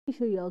me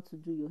show you how to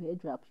do your head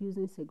wrap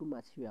using Sego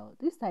material.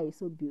 This style is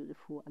so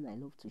beautiful and I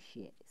love to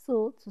share.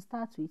 So to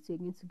start with, you're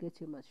going to get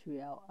your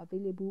material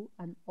available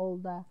and all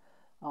the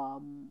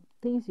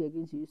things you're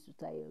going to use to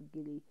tie your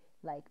gele,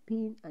 like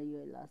pin and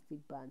your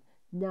elastic band.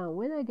 Now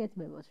when I get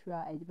my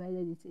material, I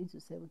divided it into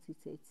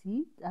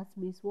 70-30. That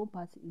means one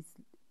part is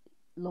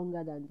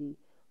longer than the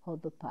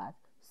other part.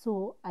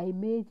 So I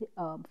made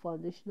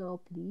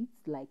foundational pleats,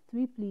 like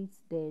 3 pleats.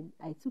 Then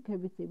I took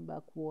everything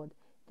backward,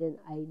 then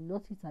I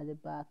knot it at the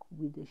back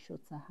with the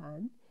shorter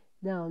hand.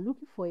 Now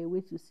looking for a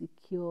way to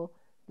secure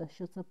the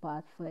shorter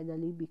part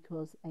finally,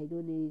 because I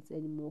don't need it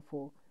anymore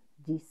for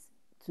this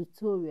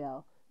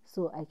tutorial.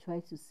 So I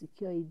try to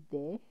secure it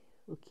there,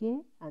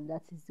 okay, and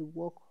that is the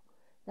work.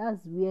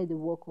 That's where the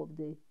work of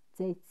the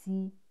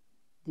 30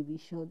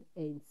 division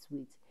ends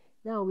with.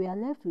 Now we are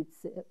left with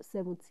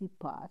 70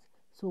 parts.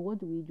 So what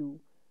do?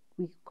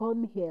 We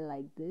come here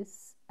like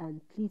this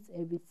and pleat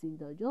everything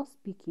down.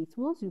 Just pick it.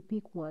 Once you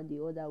pick one,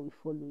 the other will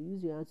follow.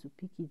 Use your hand to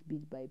pick it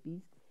bit by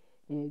bit,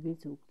 and you're going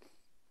to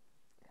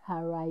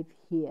arrive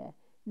here.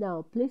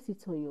 Now place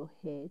it on your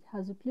head.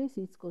 As you place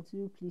it,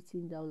 continue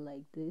pleating down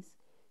like this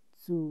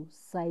to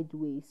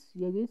sideways.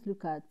 You're going to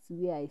look at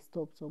where I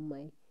stopped on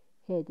my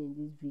head in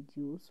this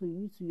video, so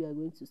you two are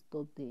going to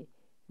stop there.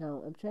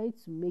 Now I'm trying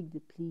to make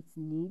the pleats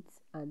neat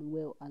and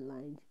well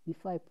aligned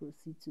before I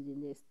proceed to the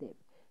next step.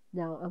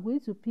 Now I'm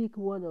going to pick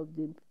one of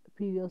the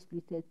previous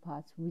pleated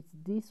parts with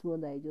this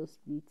one that I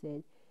just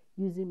pleated,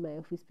 using my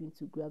office pin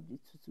to grab the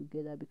two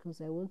together, because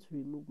I want to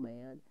remove my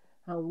hand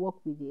and work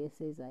with the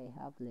excess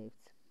I have left.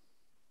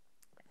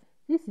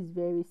 This is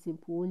very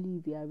simple, only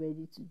if you are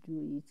ready to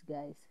do it,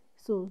 guys.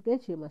 So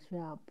get your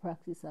material and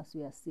practice as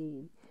we are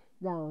saying.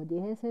 Now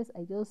the excess,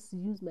 I just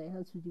use my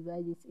hand to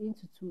divide it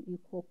into 2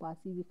 equal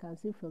parts. If you can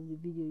see from the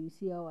video, you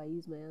see how I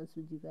use my hand to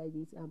divide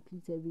it and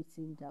pleat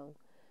everything down.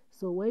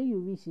 So when you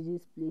reach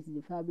this place,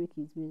 the fabric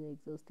is being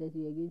exhausted,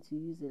 you're going to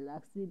use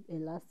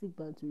elastic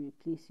band to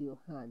replace your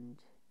hand.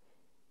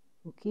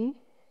 Okay,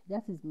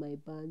 that is my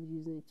band,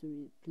 using it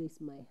to replace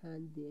my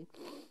hand there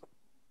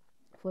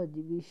for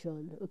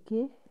division.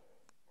 Okay,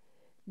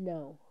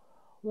 now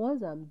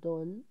once I'm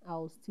done,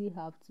 I'll still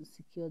have to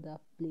secure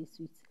that place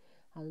with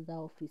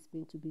another office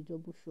pin to be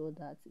double sure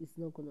that it's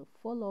not going to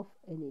fall off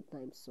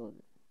anytime soon.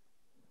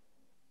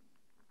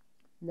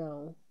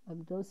 Now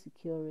I'm done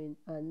securing,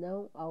 and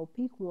now I'll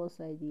pick one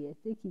side here,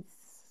 take it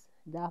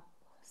that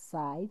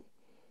side.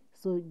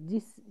 So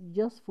this,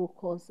 just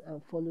focus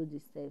and follow the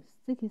steps.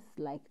 Take it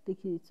like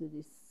taking it to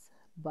this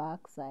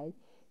back side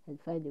and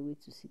find a way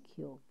to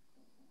secure.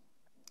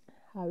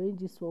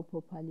 Arrange this one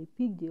properly,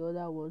 pick the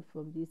other one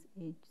from this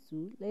edge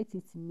too, let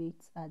it meet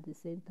at the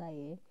center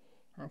here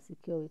and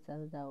secure with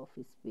another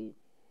office pin.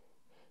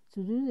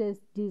 To do this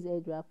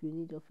head wrap, you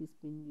need office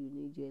pin, you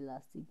need your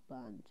elastic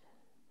band.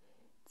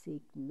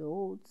 Take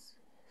notes.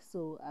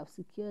 So I've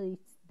secured it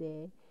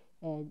there,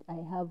 and I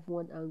have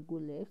one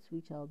angle left,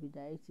 which I'll be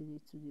directing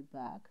it to the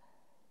back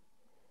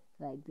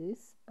like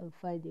this, and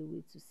find a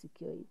way to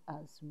secure it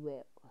as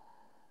well.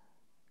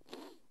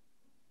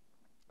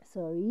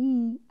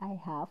 Sorry, I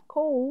have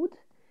cold,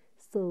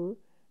 so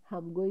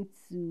I'm going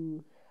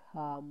to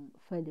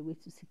find a way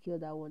to secure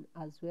that one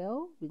as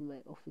well with my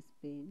office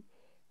pin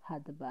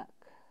at the back.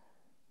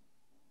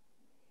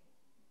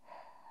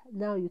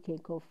 Now you can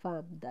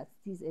confirm that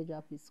this head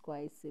wrap is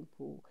quite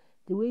simple.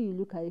 The way you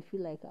look at it,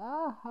 feel like,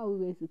 how are we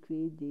going to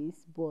create this?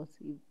 But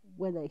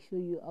when I show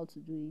you how to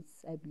do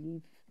it, I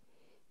believe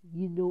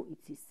you know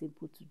it is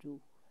simple to do.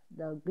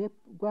 Now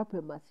grab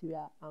your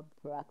material and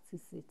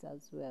practice it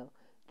as well.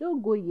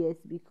 Don't go yet,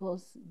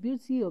 because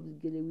beauty of the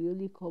gele will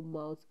only come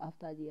out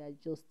after the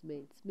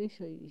adjustment. Make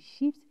sure you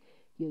shift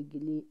your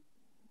gele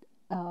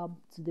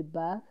to the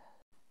back,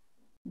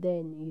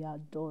 then you are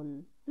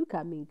done. Look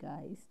at me,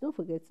 guys. Don't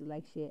forget to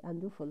like, share,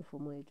 and do follow for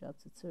more head wrap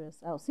tutorials.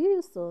 I'll see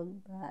you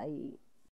soon. Bye.